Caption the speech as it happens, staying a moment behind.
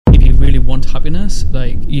really want happiness,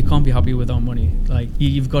 like you can't be happy without money. Like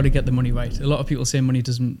you've got to get the money right. A lot of people say money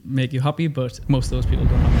doesn't make you happy, but most of those people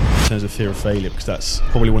don't have money. In terms of fear of failure, because that's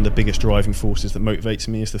probably one of the biggest driving forces that motivates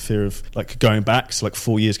me, is the fear of like going back. So like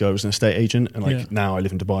 4 years ago I was an estate agent, and like now I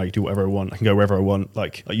live in Dubai, do whatever I want, I can go wherever I want.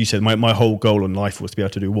 Like you said, my whole goal in life was to be able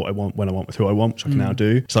to do what I want, when I want, with who I want, which I can now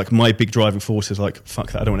do. So like my big driving force is like,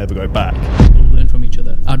 fuck that, I don't want to ever go back. Learn from each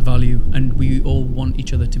other, add value, and we all want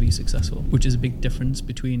each other to be successful, which is a big difference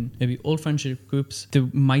between maybe old friendship groups. There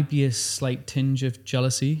might be a slight tinge of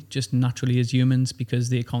jealousy just naturally as humans, because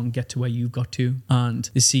they can't get to where you've got to and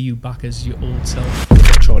they see you back as your old self.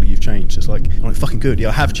 Charlie, you've changed. It's like, I'm like, fucking good, yeah,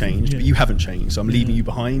 I have changed, but you haven't changed, so I'm leaving you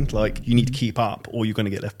behind. Like, you need to keep up or you're going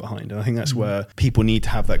to get left behind. And I think that's where people need to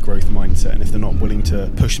have that growth mindset, and if they're not willing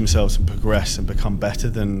to push themselves and progress and become better,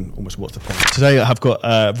 then almost what's the point? Today I've got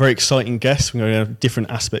a very exciting guest. We're going to have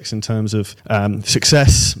different aspects in terms of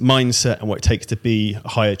success, mindset, and what it takes to be a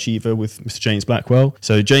high achiever with Mr. James Blackwell.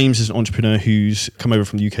 So James is an entrepreneur who's come over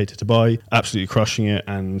from the UK to Dubai, absolutely crushing it,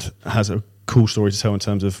 and has a cool story to tell in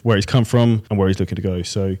terms of where he's come from and where he's looking to go.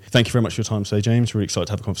 So thank you very much for your time today, James. Really excited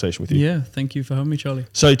to have a conversation with you. Yeah, thank you for having me, Charlie.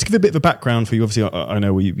 So to give a bit of a background for you, obviously I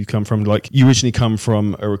know where you come from. Like, you originally come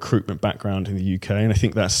from a recruitment background in the UK, and I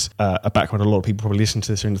think that's a background a lot of people probably listen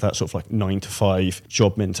to this into, that sort of like 9-to-5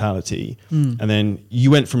 job mentality. And then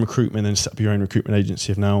you went from recruitment and set up your own recruitment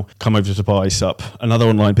agency, have now come over to Dubai, set up another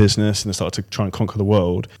online business, and then started to try and conquer the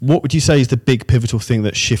world. What would you say is the big pivotal thing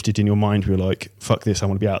that shifted in your mind where you're like, fuck this, I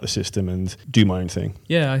want to be out of the system and do my own thing?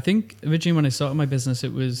 Yeah, I think originally when I started my business,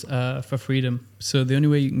 it was for freedom. So the only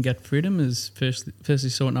way you can get freedom is firstly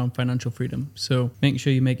sorting out financial freedom. So making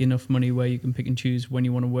sure you make enough money where you can pick and choose when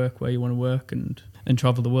you want to work, where you want to work, and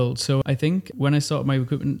travel the world. So I think when I started my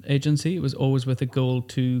recruitment agency, it was always with a goal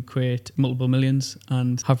to create multiple millions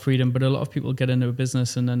and have freedom. But a lot of people get into a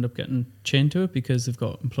business and end up getting chained to it because they've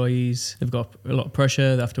got employees, they've got a lot of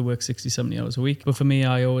pressure, they have to work 60, 70 hours a week. But for me,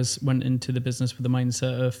 I always went into the business with the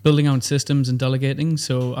mindset of building out systems and delegating.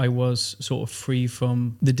 So I was sort of free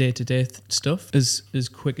from the day-to-day stuff as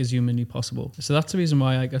quick as humanly possible. So that's the reason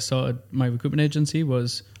why I started my recruitment agency.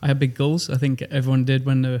 Was I had big goals. I think everyone did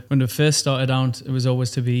when they first started out. It was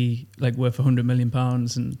always to be like worth £100 million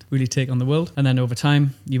and really take on the world. And then over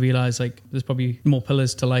time, you realize like there's probably more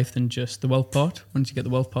pillars to life than just the wealth part. Once you get the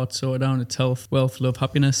wealth part sorted down, it's health, wealth, love,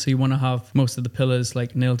 happiness. So you want to have most of the pillars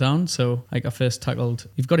like nailed down. So like I first tackled,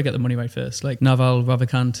 you've got to get the money right first. Like Naval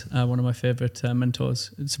Ravikant, one of my favorite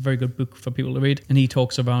mentors. It's a very good book for people to read. And he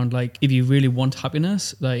talks around like, if you really want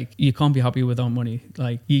happiness, like you can't be happy without money.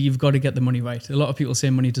 Like you've got to get the money right. A lot of people say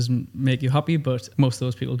money doesn't make you happy, but most of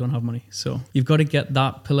those people don't have money. So you've got to get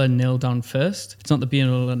that pillar nailed down first. It's not the be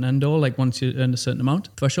all and end all, like once you earn a certain amount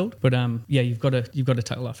threshold, but you've got to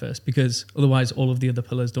tackle that first, because otherwise all of the other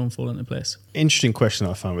pillars don't fall into place. Interesting question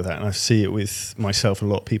I found with that, and I see it with myself and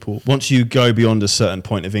a lot of people. Once you go beyond a certain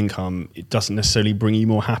point of income, it doesn't necessarily bring you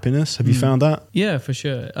more happiness. Have you found that? Yeah, for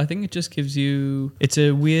sure. I think it just gives you, it's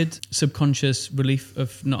a weird subconscious relief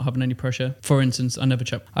of not having any pressure. For instance, I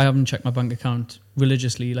haven't checked my bank account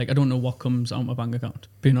religiously. Like I don't know what comes out my bank account,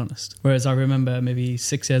 being honest. Whereas I remember maybe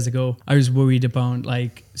 6 years ago, I was worried about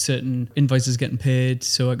like certain invoices getting paid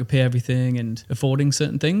so I could pay everything and affording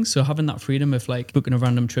certain things. So having that freedom of like booking a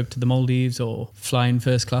random trip to the Maldives or flying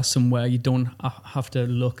first class somewhere, you don't have to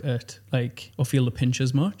look at like or feel the pinch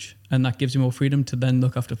as much. And that gives you more freedom to then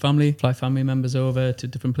look after family, fly family members over to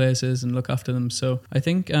different places and look after them. So I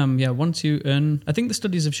think, once you earn, I think the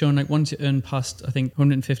studies have shown like once you earn past, I think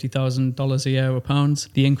 $150,000 a year or pounds,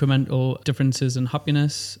 the incremental differences in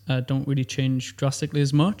happiness don't really change drastically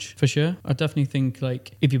as much, for sure. I definitely think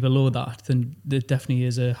like if you're below that, then there definitely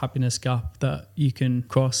is a happiness gap that you can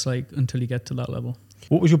cross like until you get to that level.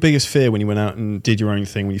 What was your biggest fear when you went out and did your own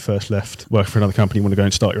thing, when you first left working for another company, you want to go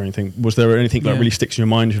and start your own thing? Was there anything that really sticks in your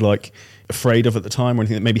mind you're like afraid of at the time, or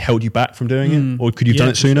anything that maybe held you back from doing it? Or could you have done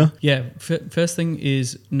it sooner? Sure. Yeah. First thing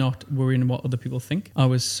is not worrying what other people think. I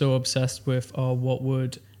was so obsessed with what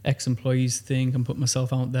would ex-employees think, and put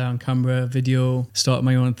myself out there on camera, video, start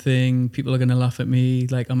my own thing. People are going to laugh at me.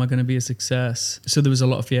 Like, am I going to be a success? So there was a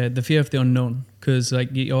lot of fear, the fear of the unknown. Because like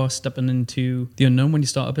you're stepping into the unknown when you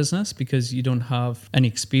start a business, because you don't have any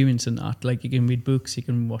experience in that. Like you can read books, you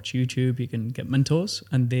can watch YouTube, you can get mentors,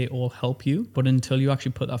 and they all help you. But until you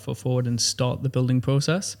actually put that foot forward and start the building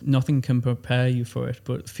process, nothing can prepare you for it.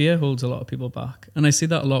 But fear holds a lot of people back. And I see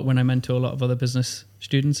that a lot when I mentor a lot of other business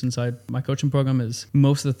students inside my coaching program. Is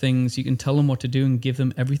most of the things you can tell them what to do and give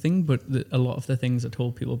them everything, but a lot of the things that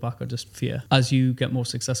hold people back are just fear. As you get more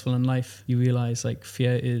successful in life, you realize like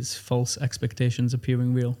fear is false expectations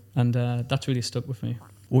appearing real, and that's really stuck with me.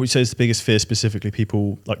 What would you say is the biggest fear specifically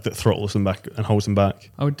people like that throttles them back and holds them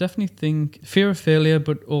back? I would definitely think fear of failure,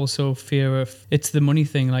 but also fear of, it's the money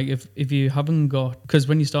thing. Like if you haven't got, because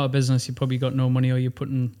when you start a business, you probably got no money or you're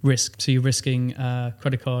putting risk. So you're risking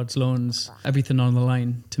credit cards, loans, everything on the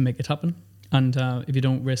line to make it happen. And if you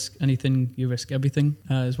don't risk anything, you risk everything,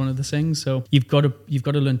 is one of the things. So you've got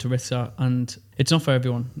to learn to risk that, and it's not for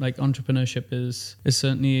everyone. Like entrepreneurship is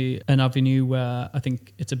certainly an avenue where I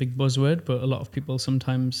think it's a big buzzword, but a lot of people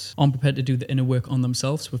sometimes aren't prepared to do the inner work on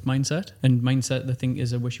themselves with mindset. And mindset, I think,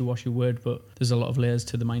 is a wishy-washy word, but there's a lot of layers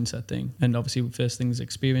to the mindset thing. And obviously, first thing is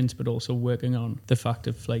experience, but also working on the fact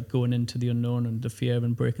of like going into the unknown and the fear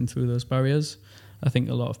and breaking through those barriers. I think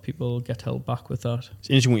a lot of people get held back with that. It's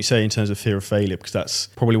interesting what you say in terms of fear of failure, because that's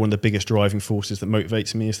probably one of the biggest driving forces that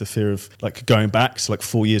motivates me, is the fear of like going back. So like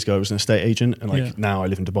 4 years ago, I was an estate agent, and like now I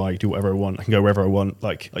live in Dubai, do whatever I want. I can go wherever I want.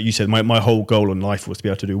 Like you said, my whole goal in life was to be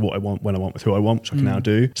able to do what I want, when I want, with who I want, which I can now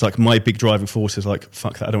do. So like my big driving force is like,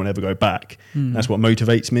 fuck that, I don't want to ever go back. That's what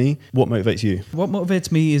motivates me. What motivates you? What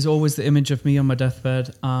motivates me is always the image of me on my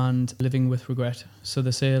deathbed and living with regret. So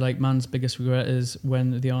they say like man's biggest regret is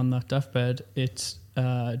when they're on that deathbed, it's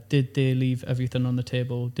did they leave everything on the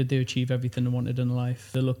table? Did they achieve everything they wanted in life?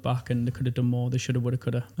 They look back and they could have done more. They should have, would have,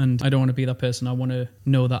 could have. And I don't want to be that person. I want to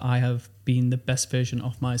know that I have been the best version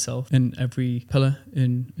of myself in every pillar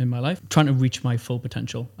in my life, trying to reach my full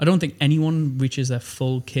potential. I don't think anyone reaches their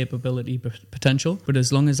full capability potential, but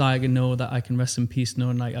as long as I can know that I can rest in peace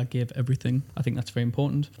knowing like I gave everything, I think that's very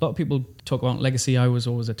important. A lot of people talk about legacy. I was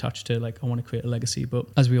always attached to like, I want to create a legacy, but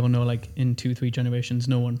as we all know, like in 2-3 generations,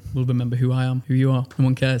 no one will remember who I am, who you are. No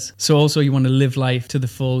one cares. So also you want to live life to the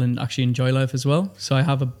full and actually enjoy life as well. So I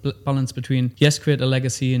have a balance between, yes, create a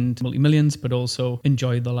legacy and multi-millions, but also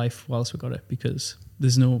enjoy the life whilst we got it, because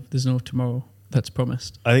there's no tomorrow that's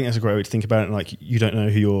promised. I think that's a great way to think about it. Like you don't know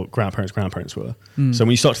who your grandparents were. So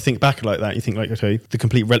when you start to think back like that, you think like, okay, the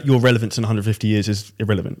complete your relevance in 150 years is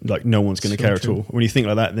irrelevant. Like no one's going to care at all. When you think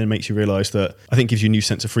like that, then it makes you realize that, I think gives you a new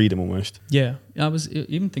sense of freedom almost. Yeah. I was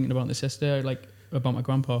even thinking about this yesterday, like about my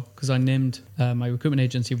grandpa, because I named my recruitment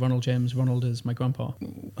agency Ronald James. Ronald is my grandpa.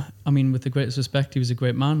 I mean, with the greatest respect, he was a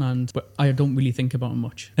great man, but I don't really think about him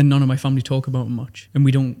much, and none of my family talk about him much, and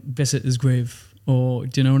we don't visit his grave. Or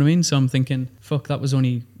do you know what I mean? So I'm thinking, fuck, that was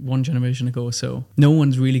only one generation ago. So no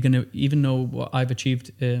one's really going to, even though what I've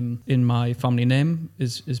achieved in my family name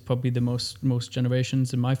is probably the most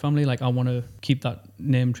generations in my family. Like I want to keep that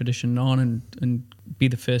name tradition on and be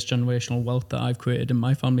the first generational wealth that I've created in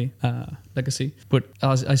my family legacy. But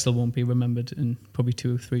I still won't be remembered in probably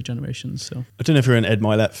 2 or 3 generations. So I don't know if you're an Ed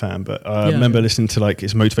Mylett fan, but I remember listening to like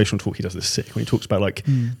his motivational talk. He does this sick when he talks about like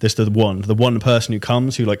there's the one person who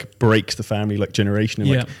comes who like breaks the family like generation and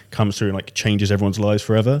like comes through and like changes everyone's lives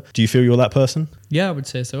forever. Do you feel you're that person? Yeah, I would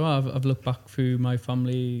say so. I've looked back through my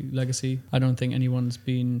family legacy. I don't think anyone's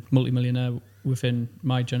been multimillionaire within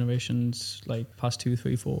my generations, like past 2,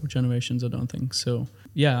 3, 4 generations, I don't think so.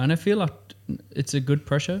 Yeah, and I feel like it's a good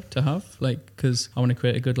pressure to have, like, because I want to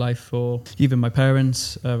create a good life for even my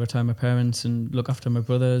parents, retire my parents and look after my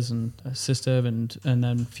brothers and a sister and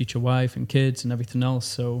then future wife and kids and everything else.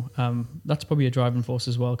 So that's probably a driving force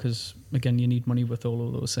as well, because again, you need money with all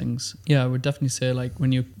of those things. Yeah, I would definitely say like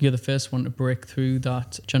when you're the first one to break through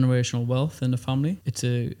that generational wealth in the family,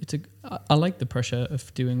 I like the pressure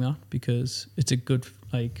of doing that, because it's a good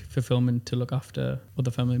like fulfillment to look after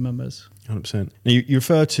other family members. 100%. Now you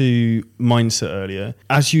referred to mindset earlier.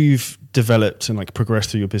 As you've developed and like progressed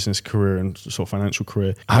through your business career and sort of financial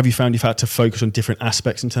career, have you found you've had to focus on different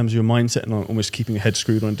aspects in terms of your mindset and almost keeping your head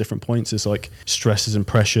screwed on different points? There's like stresses and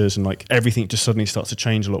pressures and like everything just suddenly starts to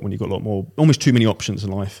change a lot when you've got a lot more, almost too many options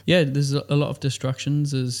in life. Yeah, there's a lot of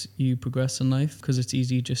distractions as you progress in life, because it's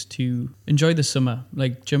easy just to enjoy the summer.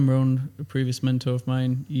 Like Jim Rohn, a previous mentor of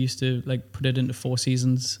mine, used to like put it into 4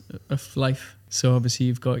 seasons of life. So obviously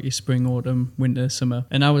you've got your spring, autumn, winter, summer.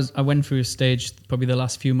 And I went through a stage probably the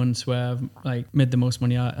last few months where I've like made the most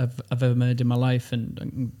money I've ever made in my life, and I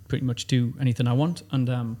can pretty much do anything I want. And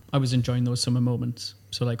I was enjoying those summer moments.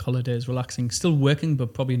 So like holidays, relaxing, still working,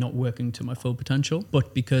 but probably not working to my full potential.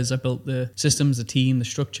 But because I built the systems, the team, the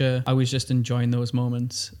structure, I was just enjoying those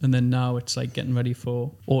moments. And then now it's like getting ready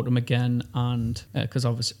for autumn again. And because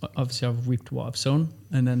obviously I've reaped what I've sown.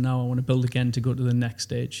 And then now I want to build again to go to the next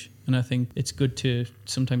stage. And I think it's good to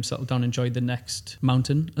sometimes settle down, enjoy the next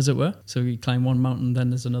mountain, as it were. So you climb one mountain, then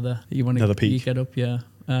there's another. You want to peak. You get up, yeah.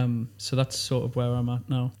 So that's sort of where I'm at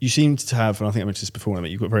now. You seem to have, and I think I mentioned this before,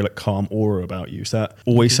 you've got a very like calm aura about you. Is that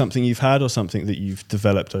always something you've had, or something that you've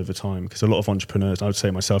developed over time? Because a lot of entrepreneurs, I would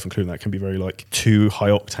say myself including that, can be very like too high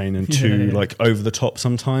octane and too like over the top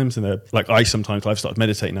sometimes. And they're like, I've started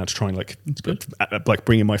meditating now to try and like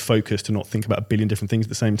bring in my focus to not think about a billion different things at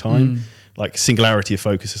the same time. Like singularity of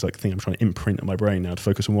focus is like the thing I'm trying to imprint on my brain now, to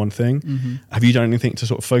focus on one thing. Have you done anything to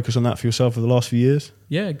sort of focus on that for yourself over the last few years?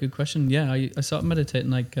 Yeah, good question. Yeah, I started meditating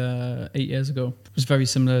like 8 years ago. It was very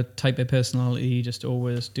similar type of personality, just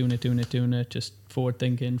always doing it, just forward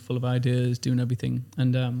thinking, full of ideas, doing everything.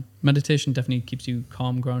 And meditation definitely keeps you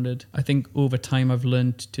calm, grounded. I think over time I've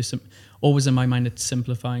learned to always in my mind it's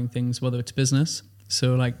simplifying things, whether it's business.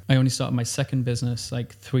 So like I only started my second business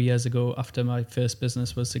like 3 years ago after my first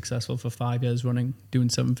business was successful for 5 years running, doing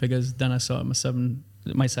 7 figures. Then I started my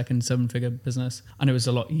second 7-figure business, and it was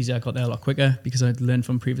a lot easier. I got there a lot quicker because I'd learned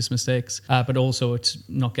from previous mistakes, but also it's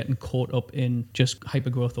not getting caught up in just hyper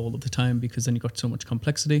growth all of the time, because then you got so much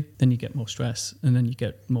complexity, then you get more stress, and then you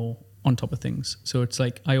get more on top of things. So it's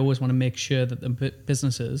like I always want to make sure that the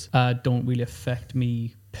businesses don't really affect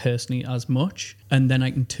me personally as much, and then I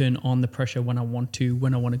can turn on the pressure when I want to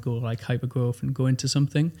go like hyper growth and go into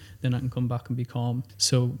something, then I can come back and be calm.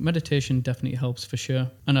 So meditation definitely helps for sure,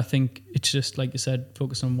 and I think it's just like you said,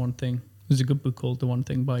 focus on one thing. There's a good book called The One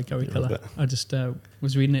Thing by Gary Keller. I just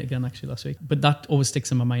was reading it again actually last week. But that always sticks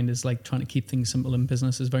in my mind, is like trying to keep things simple in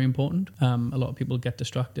business is very important. A lot of people get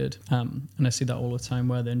distracted. And I see that all the time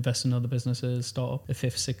where they invest in other businesses, start up a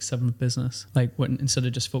 5th, 6th, 7th business. Like instead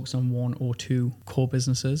of just focusing on 1 or 2 core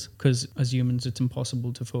businesses, because as humans, it's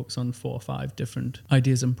impossible to focus on 4 or 5 different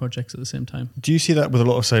ideas and projects at the same time. Do you see that with a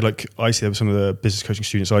lot of, say, like I see that with some of the business coaching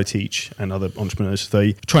students I teach and other entrepreneurs?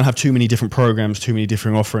 They try and have too many different programs, too many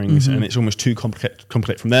different offerings, and it's almost too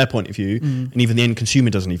complex from their point of view, and even the end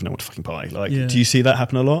consumer doesn't even know what to fucking buy. Like, do you see that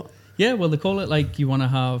happen a lot? Yeah, well, they call it like you want to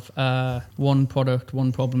have one product,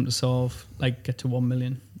 one problem to solve, like get to 1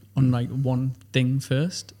 million on like one thing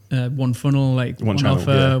first. One funnel, like one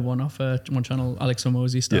channel, one channel, Alex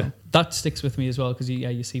Hormozy style. Yeah. That sticks with me as well, because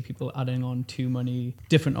you see people adding on too many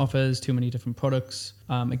different offers, too many different products.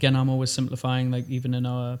 Again, I'm always simplifying, like even in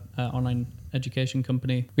our online education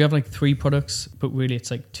company, we have like 3 products, but really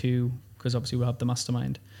it's like 2, because obviously we have the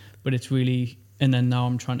mastermind, but it's really, and then now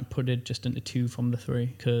I'm trying to put it just into 2 from the 3,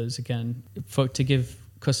 because again, to give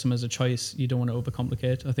customers a choice, you don't want to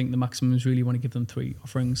overcomplicate. I think the maximum is really want to give them 3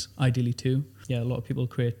 offerings, ideally 2. Yeah, a lot of people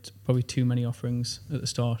create probably too many offerings at the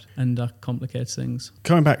start, and that complicates things.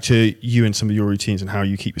 Coming back to you and some of your routines and how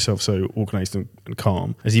you keep yourself so organized and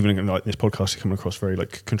calm, as even like this podcast is coming across very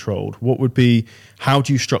like controlled, how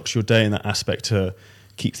do you structure your day in that aspect to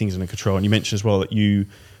keep things under control? And you mentioned as well that you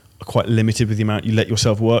are quite limited with the amount you let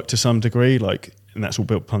yourself work to some degree, like, and that's all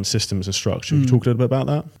built upon systems and structure. Can you talk a little bit about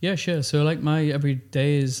that? Yeah, sure. So like my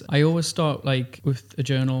everyday is, I always start like with a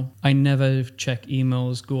journal. I never check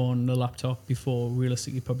emails, go on the laptop before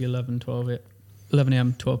realistically probably 11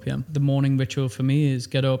 a.m, 12 p.m. The morning ritual for me is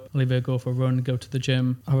get up, I'll either go for a run, go to the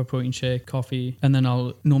gym, have a protein shake, coffee, and then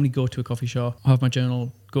I'll normally go to a coffee shop, I'll have my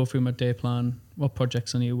journal, go through my day plan, what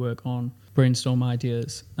projects I need to work on, brainstorm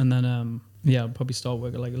ideas, and then I'll probably start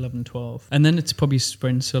work at like 11, 12. And then it's probably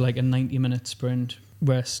sprint, so like a 90-minute sprint,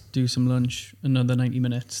 rest, do some lunch, another 90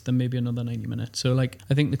 minutes, then maybe another 90 minutes. So like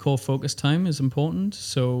I think the core focus time is important.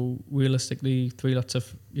 So realistically, 3 lots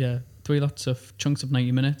of chunks of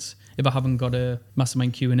 90 minutes. If I haven't got a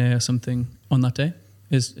mastermind Q&A or something on that day,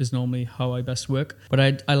 is normally how I best work.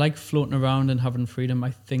 But I like floating around and having freedom, I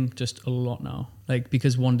think, just a lot now. Like,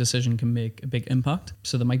 because one decision can make a big impact.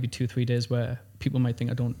 So there might be 2-3 days where people might think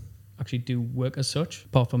I don't actually do work as such,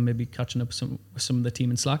 apart from maybe catching up with some of the team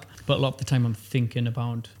in Slack. But a lot of the time I'm thinking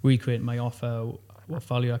about recreating my offer, what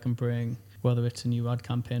value I can bring, whether it's a new ad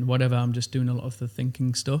campaign, whatever. I'm just doing a lot of the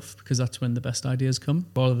thinking stuff, because that's when the best ideas come,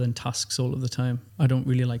 rather than tasks all of the time. I don't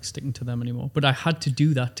really like sticking to them anymore, but I had to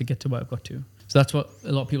do that to get to where I've got to. So that's what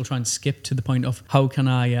a lot of people try and skip, to the point of how can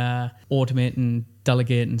I automate and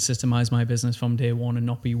delegate and systemize my business from day one and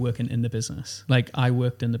not be working in the business. Like, I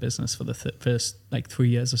worked in the business for the first like 3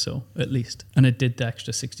 years or so at least, and it did the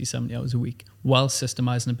extra 60-70 hours a week while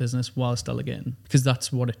systemizing a business, whilst delegating, because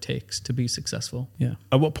that's what it takes to be successful. Yeah.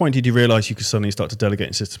 At what point did you realize you could suddenly start to delegate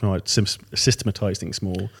and systematize things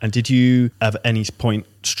more? And did you at any point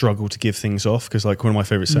struggle to give things off? Because like one of my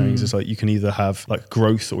favorite sayings is like, you can either have like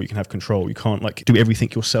growth or you can have control. You can't like do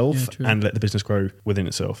everything yourself and let the business grow within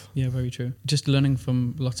itself. Yeah, very true. Just learning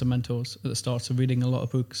from lots of mentors at the start. So reading a lot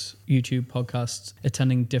of books, YouTube podcasts,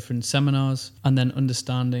 attending different seminars, and then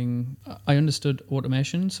understanding. I understood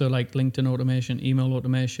automation. So like LinkedIn automation, email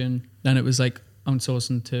automation. Then it was like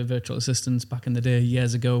outsourcing to virtual assistants back in the day,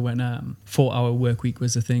 years ago, when 4-hour work week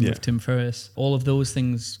was a thing with Tim Ferriss. All of those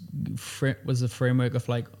things was a framework of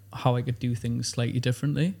like how I could do things slightly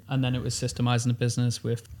differently. And then it was systemizing the business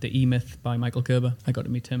with the E-Myth by Michael Gerber. I got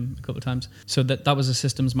to meet him a couple of times. So that was a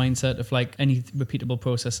systems mindset of like any repeatable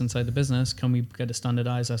process inside the business. Can we get a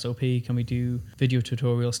standardized SOP? Can we do video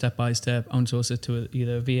tutorial step by step, outsource it to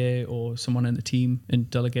either a VA or someone in the team and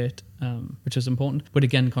delegate, which is important. But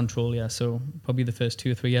again, control, So probably the first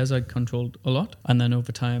 2 or 3 years I controlled a lot. And then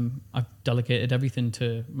over time, I've delegated everything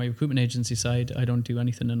to my recruitment agency side. I don't do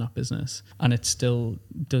anything in that business. And it still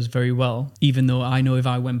does very well, even though I know if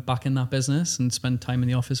I went back in that business and spent time in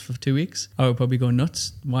the office for 2 weeks, I would probably go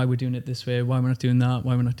nuts. Why we're doing it this way? Why we're not doing that?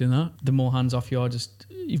 Why we're not doing that? The more hands off you are,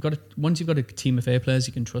 once you've got a team of A players,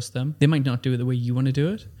 you can trust them. They might not do it the way you want to do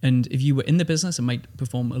it. And if you were in the business, it might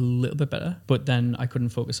perform a little bit better, but then I couldn't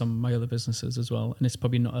focus on my other businesses as well. And it's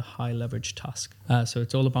probably not a high leverage task. So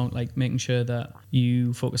it's all about like making sure that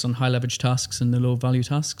you focus on high leverage tasks and the low value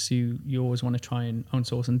tasks. You always want to try and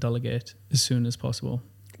outsource and delegate as soon as possible.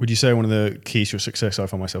 Would you say one of the keys to your success, I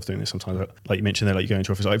find myself doing this sometimes, like you mentioned there, like you go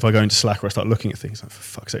into office, like if I go into Slack or I start looking at things, like for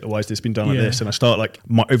fuck's sake, why has this been done like this? And I start like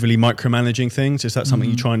overly micromanaging things. Is that something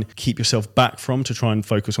you try and keep yourself back from to try and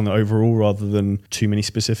focus on the overall rather than too many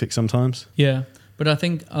specifics sometimes? Yeah. But I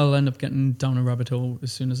think I'll end up getting down a rabbit hole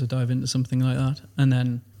as soon as I dive into something like that. And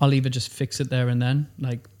then I'll either just fix it there and then.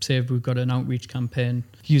 Like, say if we've got an outreach campaign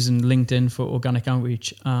using LinkedIn for organic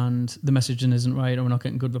outreach and the messaging isn't right, or we're not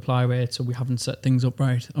getting good reply rates, or we haven't set things up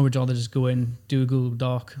right, I would rather just go in, do a Google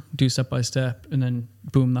Doc, do step by step, and then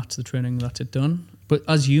boom, that's the training, that's it done. But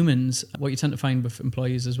as humans, what you tend to find with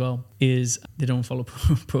employees as well is they don't follow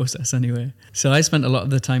process anyway. So I spent a lot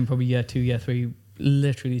of the time, probably year 2, year 3,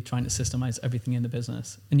 literally trying to systemize everything in the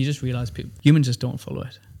business. And you just realize humans just don't follow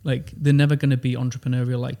it. Like, they're never going to be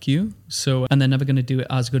entrepreneurial like you. So, and they're never going to do it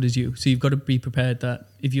as good as you. So you've got to be prepared that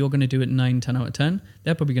if you're going to do it 9, 10 out of 10,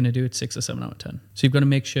 they're probably going to do it 6 or 7 out of 10. So you've got to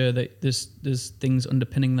make sure that there's things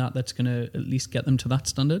underpinning that's going to at least get them to that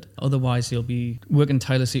standard. Otherwise, you'll be working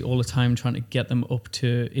tirelessly all the time trying to get them up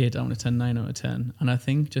to 8 out of 10, 9 out of 10. And I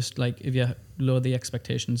think just like if you lower the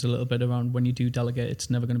expectations a little bit around when you do delegate, it's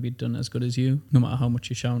never going to be done as good as you, no matter how much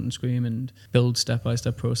you shout and scream and build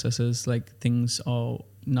step-by-step processes. Like, things are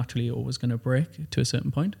naturally always going to break to a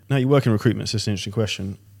certain point. Now, you work in recruitment, so it's an interesting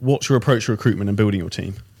question. What's your approach to recruitment and building your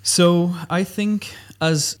team? So I think,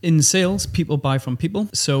 as in sales, people buy from people.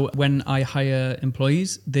 So when I hire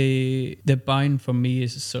employees, they're buying from me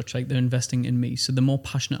as such, like they're investing in me. So the more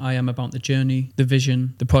passionate I am about the journey, the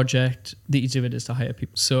vision, the project, the easier it is to hire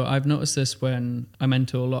people. So I've noticed this when I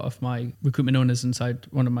mentor a lot of my recruitment owners inside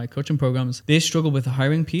one of my coaching programs. They struggle with the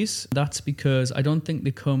hiring piece. That's because I don't think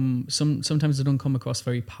sometimes they don't come across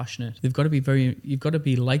very passionate. You've got to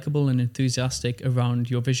be likable and enthusiastic around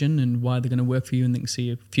your vision and why they're going to work for you and they can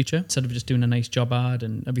see a future, instead of just doing a nice job ad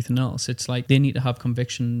and everything else. It's like they need to have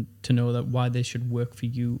conviction to know that why they should work for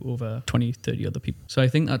you over 20, 30 other people. So I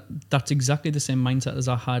think that's exactly the same mindset as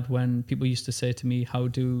I had when people used to say to me, how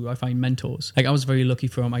do I find mentors? Like, I was very lucky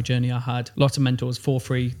throughout my journey. I had lots of mentors for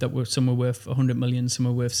free some were worth 100 million, some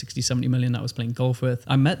were worth 60, 70 million that I was playing golf with.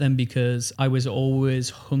 I met them because I was always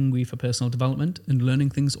hungry for personal development and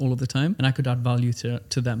learning things all of the time, and I could add value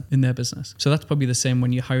to them in their business. So that's probably the same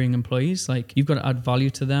when you're hiring employees. Like, you've got to add value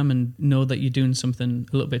to them and know that you're doing something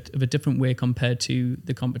a little bit of a different way compared to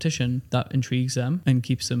the competition that intrigues them and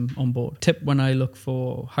keeps them on board. Tip when I look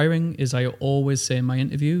for hiring is I always say in my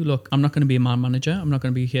interview, look, I'm not going to be a man manager. I'm not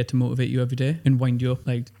going to be here to motivate you every day and wind you up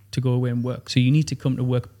to go away and work. So you need to come to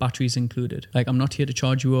work, batteries included. Like, I'm not here to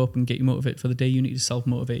charge you up and get you motivated for the day. You need to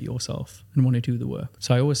self-motivate yourself and want to do the work.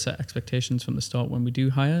 So I always set expectations from the start when we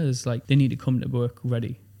do hire is like, they need to come to work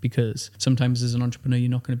ready. Because sometimes as an entrepreneur, you're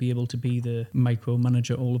not going to be able to be the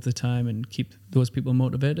micromanager all of the time and keep those people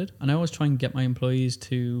motivated. And I always try and get my employees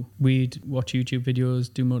to read, watch YouTube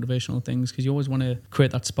videos, do motivational things, because you always want to create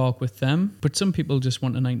that spark with them. But some people just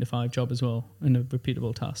want a 9-to-5 job as well and a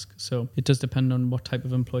repeatable task. So it does depend on what type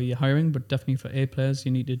of employee you're hiring, but definitely for A players,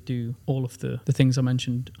 you need to do all of the things I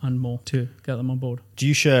mentioned and more to get them on board. Do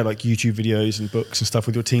you share like YouTube videos and books and stuff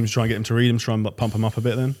with your teams to try and get them to read them, try and pump them up a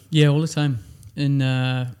bit then? Yeah, all the time.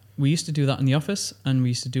 And we used to do that in the office, and we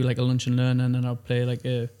used to do like a lunch and learn, and then I'll play like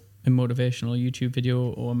a motivational YouTube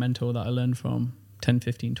video or a mentor that I learned from 10,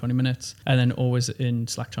 15, 20 minutes. And then always in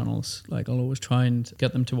Slack channels, like I'll always try and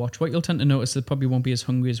get them to watch. What you'll tend to notice, they probably won't be as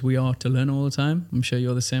hungry as we are to learn all the time. I'm sure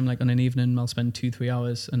you're the same. Like on an evening, I'll spend 2-3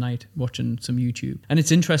 hours a night watching some YouTube. And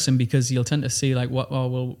it's interesting because you'll tend to see like what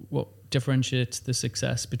differentiates the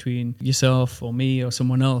success between yourself or me or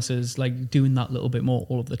someone else is like doing that little bit more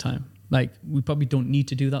all of the time. Like, we probably don't need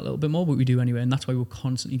to do that little bit more, but we do anyway. And that's why we're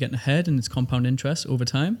constantly getting ahead, and it's compound interest over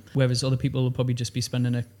time. Whereas other people will probably just be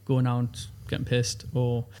spending it going out, getting pissed,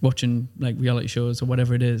 or watching like reality shows or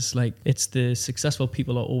whatever it is. Like, it's the successful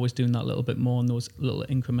people are always doing that little bit more and those little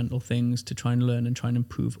incremental things to try and learn and try and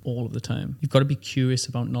improve all of the time. You've got to be curious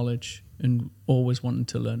about knowledge and always wanting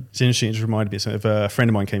to learn. It's interesting. It just reminded me of a friend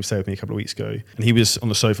of mine came to stay with me a couple of weeks ago, and he was on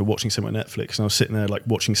the sofa watching something on Netflix, and I was sitting there like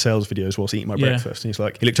watching sales videos whilst eating my breakfast. And he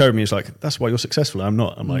looked over at me, he was like, "That's why you're successful. I'm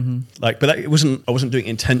not." I'm like, but I wasn't doing it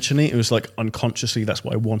intentionally. It was like unconsciously. That's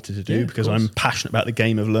what I wanted to do because I'm passionate about the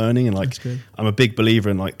game of learning, and like I'm a big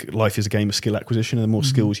believer in like life is a game of skill acquisition, and the more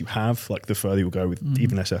skills you have, like the further you'll go with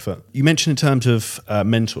even less effort. You mentioned in terms of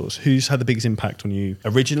mentors, who's had the biggest impact on you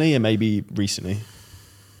originally and maybe recently?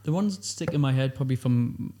 The ones that stick in my head probably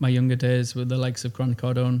from my younger days were the likes of Grant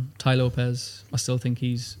Cardone, Ty Lopez. I still think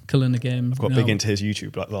he's killing the game. I've got big into his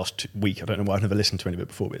YouTube like last week. I don't know why I've never listened to any of it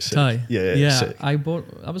before, but it's sick. Ty? Yeah. Sick.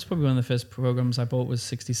 That was probably one of the first programs I bought was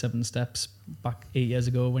 67 Steps back 8 years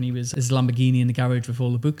ago when he was his Lamborghini in the garage with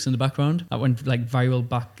all the books in the background. That went like viral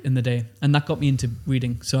back in the day. And that got me into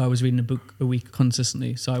reading. So I was reading a book a week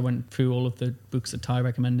consistently. So I went through all of the books that Ty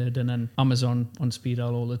recommended, and then Amazon on speed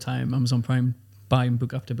dial all the time, Amazon Prime, buying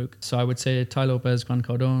book after book. So I would say Ty Lopez, Grant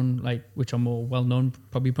Cardone, like, which are more well-known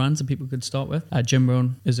probably brands that people could start with. Jim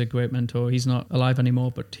Rohn is a great mentor. He's not alive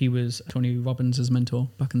anymore, but he was Tony Robbins' mentor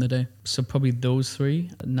back in the day. So probably those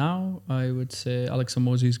three. Now I would say Alex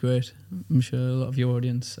Hormozi's great. I'm sure a lot of your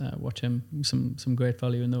audience watch him. Some great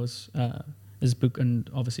value in those. His book and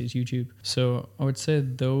obviously his YouTube. So I would say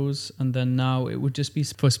those, and then now it would just be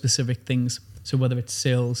for specific things. So whether it's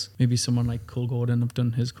sales, maybe someone like Cole Gordon, I've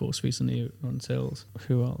done his course recently on sales.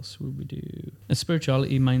 Who else would we do? A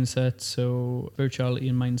spirituality mindset. So spirituality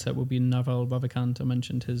and mindset would be Naval Ravikant. I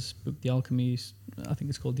mentioned his book, The Alchemy. I think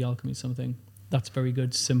it's called The Alchemy something. That's very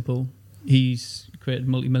good, simple. He's created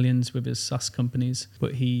multi-millions with his SaaS companies,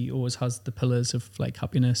 but he always has the pillars of like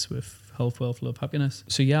happiness with health, wealth, love, happiness.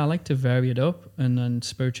 So yeah, I like to vary it up. And then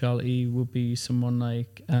spirituality would be someone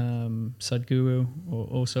like Sadhguru or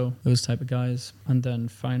also those type of guys. And then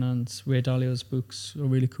finance, Ray Dalio's books are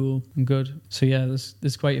really cool and good. So yeah,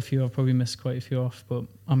 there's quite a few. I've probably missed quite a few off, but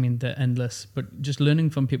I mean, they're endless. But just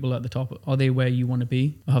learning from people at the top, are they where you want to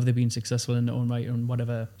be? Or have they been successful in their own right in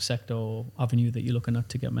whatever sector or avenue that you're looking at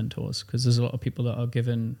to get mentors? Because there's a lot of people that are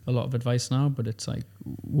giving a lot of advice now, but it's like,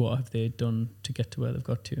 what have they done to get to where they've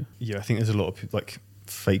got to? Yeah, I think there's a lot of like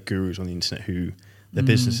fake gurus on the internet who their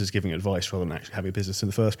business is giving advice rather than actually having a business in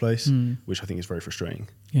the first place, which I think is very frustrating.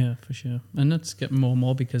 Yeah, for sure. And that's getting more and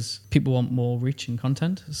more because people want more reach and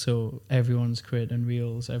content. So everyone's creating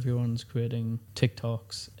reels, everyone's creating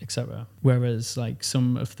TikToks, etc. Whereas like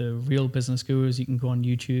some of the real business gurus, you can go on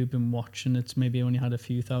YouTube and watch and it's maybe only had a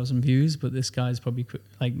few thousand views, but this guy's probably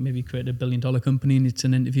like maybe created $1 billion company and it's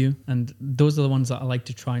an interview. And those are the ones that I like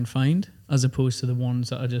to try and find, as opposed to the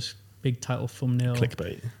ones that are just big title thumbnail,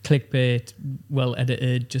 clickbait, well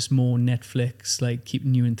edited, just more Netflix, like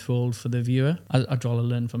keeping you enthralled for the viewer. I'd rather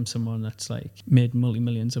learn from someone that's like made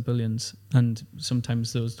multi-millions or billions, and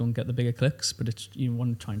sometimes those don't get the bigger clicks, but it's, you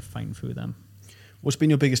want to try and find through them. What's been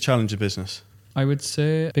your biggest challenge in business? I would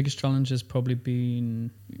say biggest challenge has probably been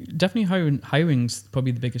definitely hiring's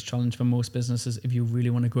probably the biggest challenge for most businesses. If you really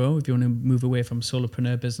want to grow, if you want to move away from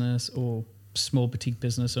solopreneur business or small boutique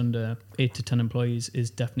business under 8 to 10 employees, is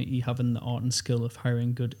definitely having the art and skill of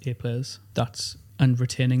hiring good A players. And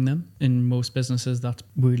retaining them. In most businesses, that's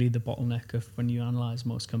really the bottleneck of when you analyze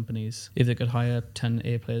most companies. If they could hire 10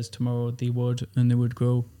 A players tomorrow, they would, and they would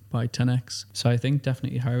grow by 10x. So I think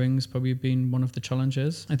definitely hiring's probably been one of the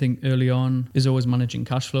challenges. I think early on is always managing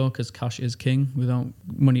cash flow, because cash is king. Without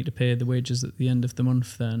money to pay the wages at the end of the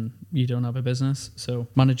month, then you don't have a business. So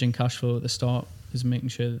managing cash flow at the start is making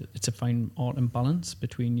sure that it's a fine art and balance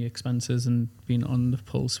between your expenses and being on the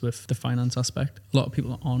pulse with the finance aspect. A lot of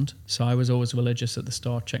people aren't. So I was always religious at the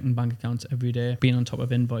start, checking bank accounts every day, being on top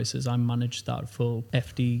of invoices. I managed that full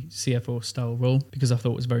FD, CFO style role because I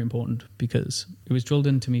thought it was very important, because it was drilled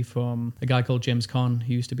into me from a guy called James Caan,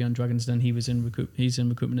 who used to be on Dragon's Den. He's in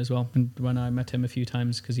recruitment as well. And when I met him a few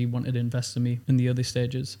times, because he wanted to invest in me in the early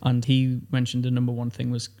stages, and he mentioned the number one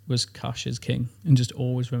thing was cash is king. And just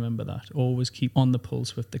always remember that. Always keep on the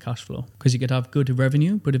pulse with the cash flow, because you could have good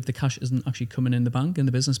revenue, but if the cash isn't actually coming in the bank, in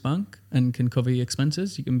the business bank, and can cover your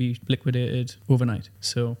expenses, you can be liquidated overnight.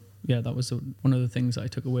 So yeah, that was one of the things that I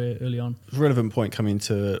took away early on. It's a relevant point coming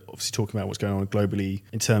to obviously talking about what's going on globally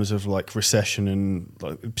in terms of like recession, and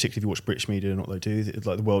like particularly if you watch British media and what they do,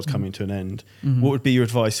 like the world's coming to an end. What would be your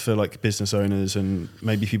advice for like business owners and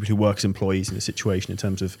maybe people who work as employees in a situation in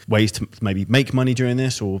terms of ways to maybe make money during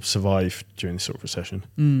this or survive during this sort of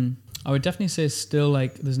recession? I would definitely say still,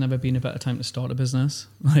 like, there's never been a better time to start a business.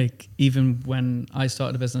 Like, even when I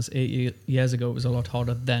started a business 8 years ago, it was a lot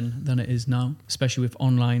harder then than it is now, especially with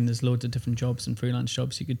online. There's loads of different jobs and freelance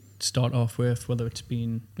jobs you could start off with, whether it's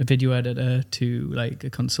been a video editor to like a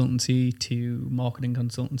consultancy to marketing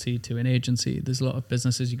consultancy to an agency. There's a lot of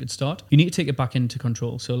businesses you could start. You need to take it back into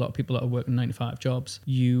control. So a lot of people that are working 9-to-5 jobs,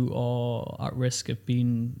 you are at risk of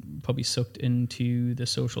being probably sucked into the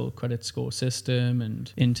social credit score system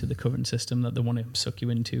and into the current system that they want to suck you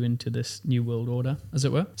into this new world order, as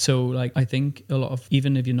it were. So like, I think a lot of,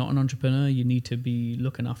 even if you're not an entrepreneur, you need to be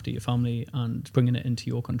looking after your family and bringing it into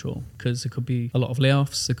your control, because there could be a lot of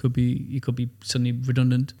layoffs. You could be suddenly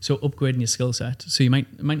redundant. So upgrading your skill set. So you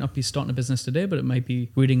might not be starting a business today, but it might be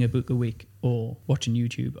reading a book a week or watching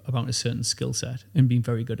YouTube about a certain skill set and being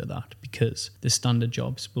very good at that, because the standard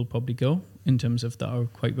jobs will probably go in terms of that are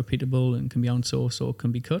quite repeatable and can be outsourced or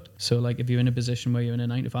can be cut. So like, if you're in a position where you're in a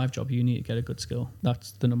 9-to-5 job, you need to get a good skill.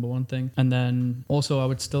 That's the number one thing. And then also, I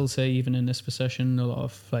would still say, even in this recession, a lot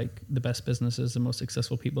of like the best businesses, the most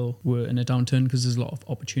successful people were in a downturn because there's a lot of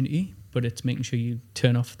opportunity, but it's making sure you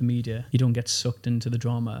turn off the media. You don't get sucked into the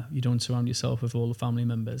drama. You don't surround yourself with all the family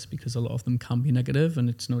members, because a lot of them can be negative, and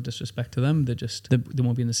it's no disrespect to them. They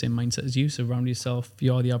won't be in the same mindset as you. So surround yourself.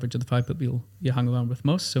 You are the average of the 5 people you hang around with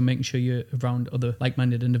most. So making sure you're around other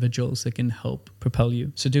like-minded individuals that can help propel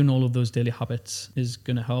you. So doing all of those daily habits is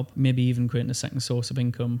going to help. Maybe even creating a second source of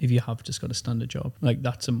income if you have just got a standard job. Like,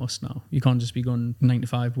 that's a must now. You can't just be going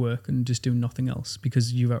 9-to-5 work and just doing nothing else,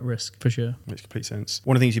 because you're at risk for sure. Makes complete sense.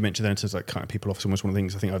 One of the things you mentioned there in terms of like cutting people off is almost one of the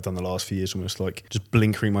things I think I've done the last few years, almost like just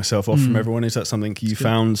blinkering myself off from everyone. Is that something you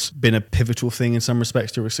found been a pivotal thing in some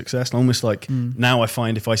respects to a success? And almost like now I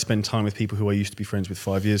find if I spend time with people who I used to be friends with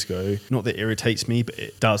 5 years ago, not that it irritates me, but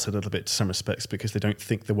it does a little bit to some respects, because they don't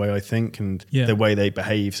think the way I think, and the way they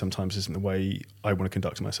behave sometimes isn't the way I want to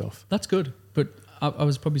conduct myself. That's good. But I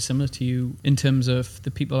was probably similar to you in terms of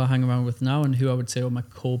the people I hang around with now and who I would say are my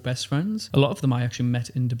core best friends. A lot of them I actually met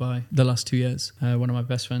in Dubai the last 2 years. One of my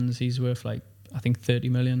best friends, he's worth like, I think 30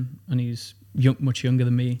 million, and he's much younger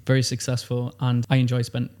than me, very successful, and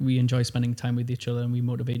we enjoy spending time with each other, and we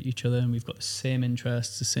motivate each other, and we've got the same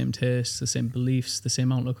interests, the same tastes, the same beliefs, the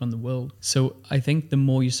same outlook on the world. So I think the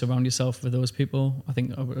more you surround yourself with those people, I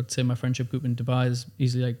think I would say my friendship group in Dubai is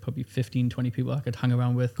easily like probably 15-20 people I could hang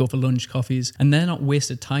around with, go for lunch, coffees, and they're not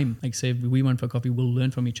wasted time. Like, say if we went for coffee, we'll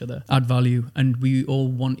learn from each other, add value, and we all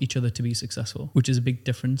want each other to be successful, which is a big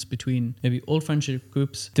difference between maybe old friendship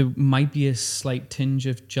groups. There might be a slight tinge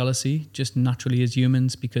of jealousy just naturally as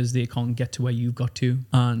humans, because they can't get to where you got to,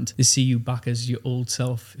 and they see you back as your old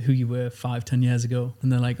self, who you were 5-10 years ago,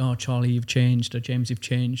 and they're like, oh, Charlie, you've changed, or James, you've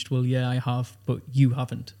changed. Well, yeah, I have, but you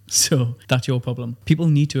haven't. So that's your problem. People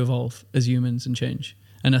need to evolve as humans and change.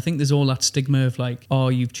 And I think there's all that stigma of like, oh,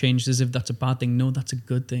 you've changed, as if that's a bad thing. No, that's a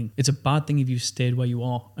good thing. It's a bad thing if you stayed where you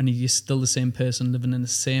are and you're still the same person, living in the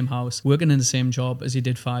same house, working in the same job as you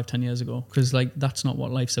did 5-10 years ago. Because like, that's not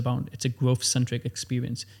what life's about. It's a growth-centric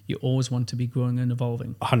experience. You always want to be growing and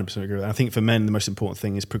evolving. 100% agree with that. I think for men, the most important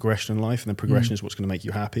thing is progression in life, and then progression is what's going to make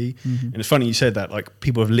you happy. And it's funny you said that. Like,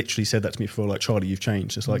 people have literally said that to me before, like, Charlie, you've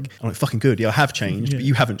changed. It's like, I'm like, fucking good. Yeah, I have changed, but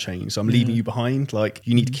you haven't changed. So I'm leaving you behind. Like,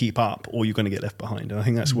 you need to keep up, or you're going to get left behind. And I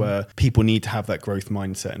think that's where people need to have that growth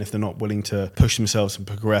mindset. And if they're not willing to push themselves and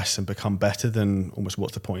progress and become better, then almost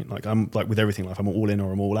what's the point? Like, I'm like with everything in life, I'm all in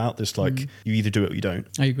or I'm all out. There's like, you either do it or you don't.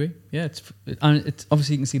 I agree. Yeah, it's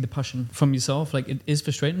obviously you can see the passion from yourself. Like, it is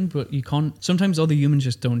frustrating, but you can't. Sometimes other humans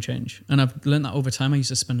just don't change. And I've learned that over time. I used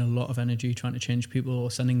to spend a lot of energy trying to change people,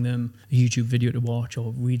 or sending them a YouTube video to watch,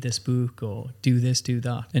 or read this book, or do this, do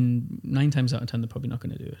that. And 9 times out of 10, they're probably not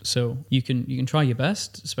going to do it. So you can try your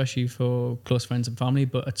best, especially for close friends and family,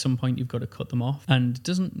 but at some point you've got to cut them off. And it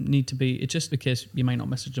doesn't need to be, it's just the case you might not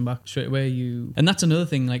message them back straight away. And that's another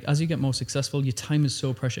thing, like, as you get more successful, your time is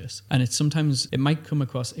so precious, and it's sometimes, it might come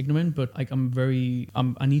across ignorant, but like,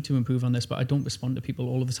 I need to improve on this, but I don't respond to people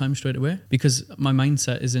all of the time straight away, because my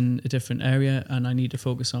mindset is in a different area and I need to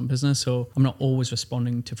focus on business. So I'm not always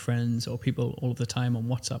responding to friends or people all of the time on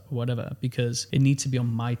WhatsApp or whatever, because it needs to be on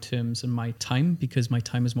my terms and my time, because my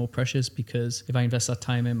time is more precious. Because if I invest that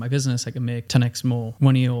time in my business, I can make 10x more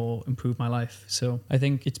money or improve my life. So I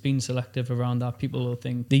think it's being selective around that. People will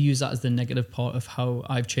think, they use that as the negative part of how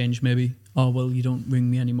I've changed maybe, oh, well, you don't ring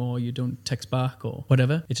me anymore, you don't text back or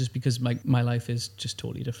whatever. It's just because my life is just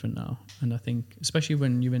totally different now. And I think, especially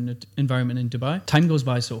when you're in an environment in Dubai, time goes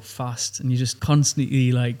by so fast and you're just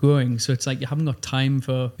constantly like growing. So it's like you haven't got time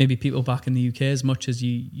for maybe people back in the UK as much as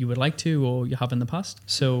you would like to, or you have in the past.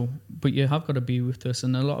 So, but you have got to be with us.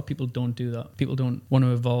 And a lot of people don't do that. People don't want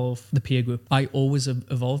to evolve the peer group. I always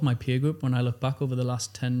evolve my peer group. When I look back over the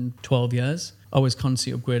last 10, 12 years, I was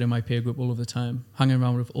constantly upgrading my peer group all of the time, hanging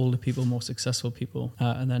around with older people, more successful people.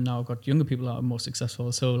 And then now I've got younger people that are more successful.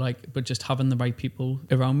 So but just having the right people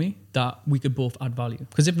around me that we could both add value.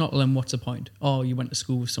 Because if not, then what's the point? Oh, you went to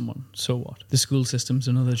school with someone. So what? The school system's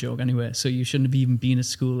another joke anyway. So you shouldn't have even been at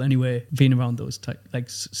school anyway, being around those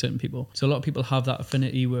certain people. So a lot of people have that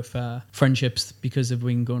affinity with friendships because they've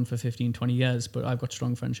been going for 15, 20 years. But I've got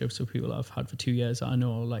strong friendships with people I've had for 2 years. I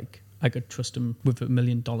know I could trust them with $1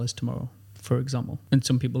 million tomorrow, for example. And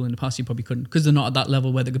some people in the past you probably couldn't, because they're not at that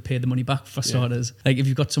level where they could pay the money back for starters. Like if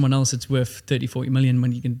you've got someone else that's worth 30, 40 million,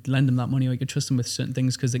 when you can lend them that money, or you can trust them with certain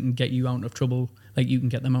things because they can get you out of trouble, like you can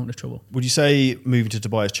get them out of trouble. Would you say moving to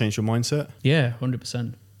Dubai has changed your mindset? Yeah,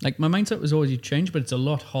 100%. Like my mindset was always change, but it's a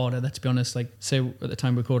lot harder. Let's be honest. Like say at the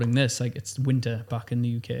time recording this, like it's winter back in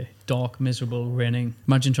the UK, dark, miserable, raining.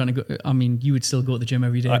 Imagine trying to go. I mean, you would still go to the gym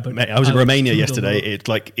every day. But mate, I was in Romania yesterday.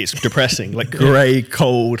 It's depressing, like grey,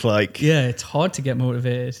 cold, like. Yeah, it's hard to get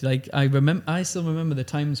motivated. Like I still remember the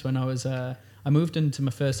times when I was. I moved into my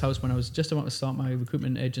first house when I was just about to start my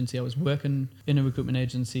recruitment agency. I was working in a recruitment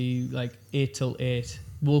agency like 8 till 8,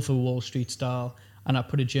 Wolf of Wall Street style. And I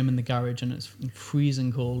put a gym in the garage and it's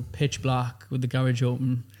freezing cold, pitch black with the garage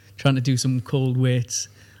open, trying to do some cold weights.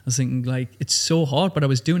 I was thinking like, it's so hard, but I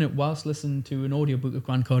was doing it whilst listening to an audiobook of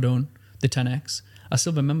Grant Cardone, the 10X. I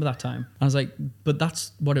still remember that time. I was like, but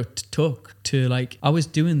that's what it took to like, I was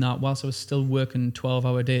doing that whilst I was still working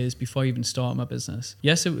 12-hour days before I even started my business.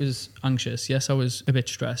 Yes, it was anxious. Yes, I was a bit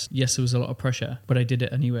stressed. Yes, there was a lot of pressure, but I did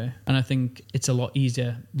it anyway. And I think it's a lot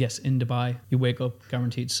easier. Yes, in Dubai, you wake up,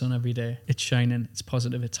 guaranteed sun every day. It's shining, it's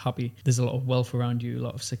positive, it's happy. There's a lot of wealth around you, a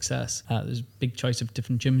lot of success. There's a big choice of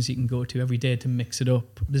different gyms you can go to every day to mix it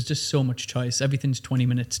up. There's just so much choice. Everything's 20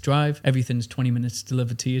 minutes drive. Everything's 20 minutes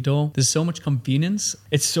delivered to your door. There's so much convenience.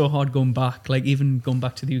 It's so hard going back. Like even going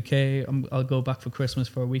back to the UK, I'll go back for Christmas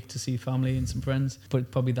for a week to see family and some friends.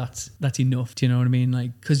 But probably that's enough. Do you know what I mean?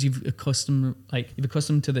 Like because you've accustomed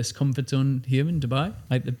to this comfort zone here in Dubai.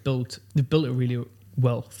 Like they've built it really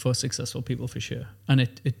well for successful people for sure. And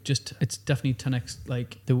it's definitely 10x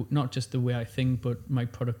like not just the way I think, but my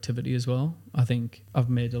productivity as well. I think I've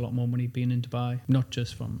made a lot more money being in Dubai, not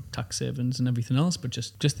just from tax savings and everything else, but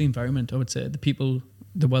just the environment. I would say the people,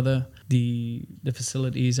 the weather, the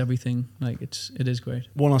facilities, everything. Like it is great.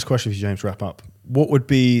 One last question for you, James, to wrap up. What would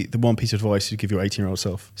be the one piece of advice you'd give your 18-year-old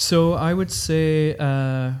self? So I would say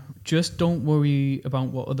just don't worry about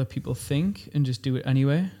what other people think and just do it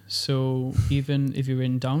anyway. So even if you're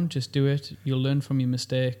in down, just do it. You'll learn from your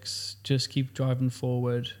mistakes. Just keep driving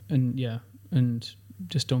forward and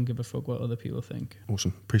just don't give a fuck what other people think.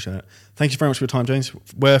 Awesome. Appreciate it. Thank you very much for your time, James.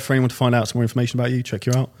 Where for anyone to find out some more information about you, check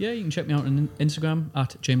you out? Yeah, you can check me out on Instagram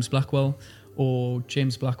at James Blackwell or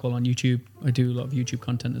James Blackwell on YouTube. I do a lot of YouTube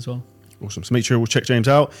content as well. Awesome. So make sure we'll check James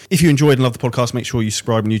out. If you enjoyed and loved the podcast, make sure you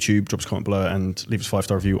subscribe on YouTube, drop us a comment below and leave us a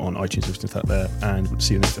 5-star review on iTunes if it's that there. And we'll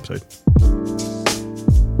see you in the next episode.